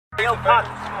your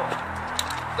pocket.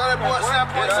 Throw that boy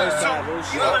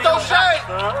 7.62. You don't throw shade.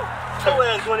 Throw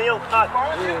ass one in your pocket.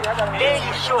 And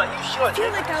you short. I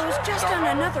feel like I was just on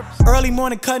another. Early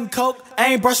morning cutting coke,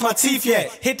 I ain't brushed my teeth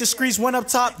yet. Hit the streets, went up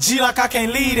top, G like I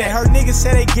can't lead that. Her niggas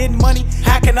say they getting money,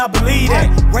 how can I believe that?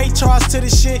 Ray Charles to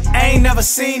this shit, I ain't never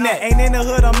seen that. Ain't in the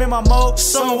hood, I'm in my mode,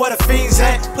 showing where the fiends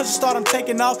at. Push a start, I'm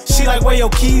taking off, she like where your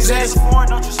keys at.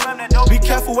 Don't you slam that door, be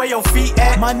careful where your feet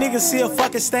at. My niggas see a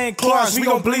fucking stain, Clorox, we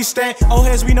gon' bleach that. Old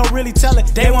heads, we don't really tell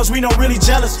it, day ones, we don't really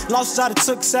jealous. Losses I done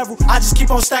took several, I just keep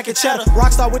on stacking cheddar.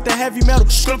 Rockstar with the heavy metal,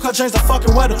 strip club change the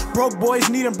fucking weather. Broke boys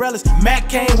need umbrellas, Mac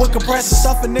came with compressors.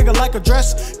 Stuff a nigga like a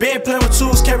dress. Been playing with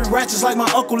tools, carry ratchets like my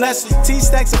Uncle Leslie.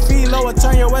 T-stacks and feed lower,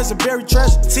 turn your ass a berry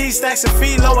treasure. T-stacks and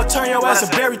feed lower, turn your ass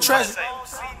a berry treasure.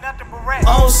 I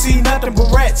don't see nothing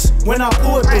but rats when I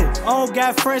pull it through. I don't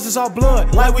got friends, it's all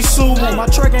blood, like we sue. My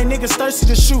truck ain't niggas thirsty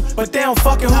to shoot, but they don't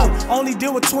fucking who. Only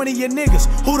deal with 20 of your niggas,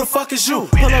 who the fuck is you?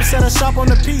 Pull up, set a shop on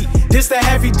the P, this that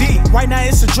heavy D. Right now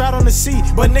it's a drought on the sea,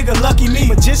 but nigga lucky me.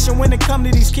 Magician when it come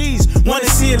to these keys, wanna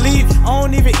see it leave. I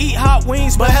don't even eat hot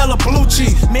wings, but hella blue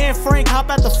cheese. Me and Frank hop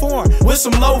at the foreign with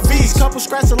some low V's. Couple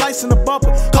scratch of lights in the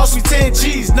bumper, cost me 10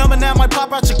 G's. Number 9 might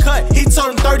pop out your cut, he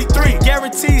told him 33.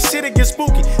 Guaranteed shit'll get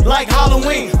spooky, like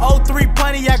Halloween. 03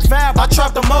 Pontiac vibe, I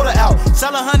trapped the motor out.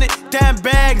 Sell 100 damn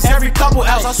bags every couple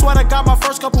hours. I swear I got my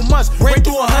first couple months, right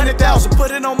through 100,000.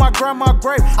 Put it on my grandma's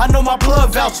grave, I know my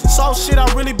blood voucher. Saw shit I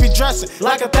really be dressing,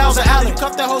 like 1,000 Allen.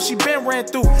 Cuff that hoe she been ran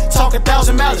through, talk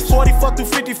 1,000 mallets. 44 through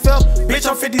 55th, bitch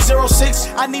I'm 5006.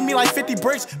 I need me like 50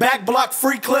 bricks, back block,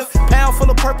 free cliff. Pound full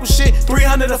of purple shit,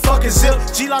 300 a fucking zip.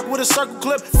 G-lock with a circle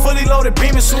clip, fully loaded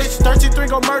beam and switch. 13-3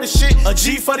 gon' murder shit, a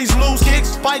G for these loose kicks.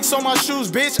 Spikes on my shoes,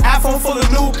 bitch, iPhone full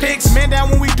of new pics. Man down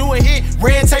when we do a hit,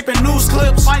 red tape and news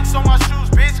clips. Spikes on my shoes,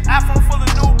 bitch, iPhone full of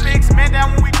new pics. Man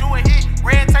down when we do a hit,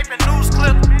 red tape and news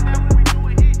clips. Man down when we do a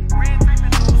hit, red tape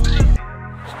and news clips.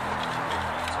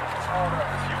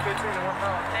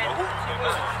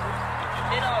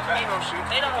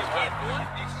 They don't get,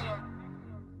 boy.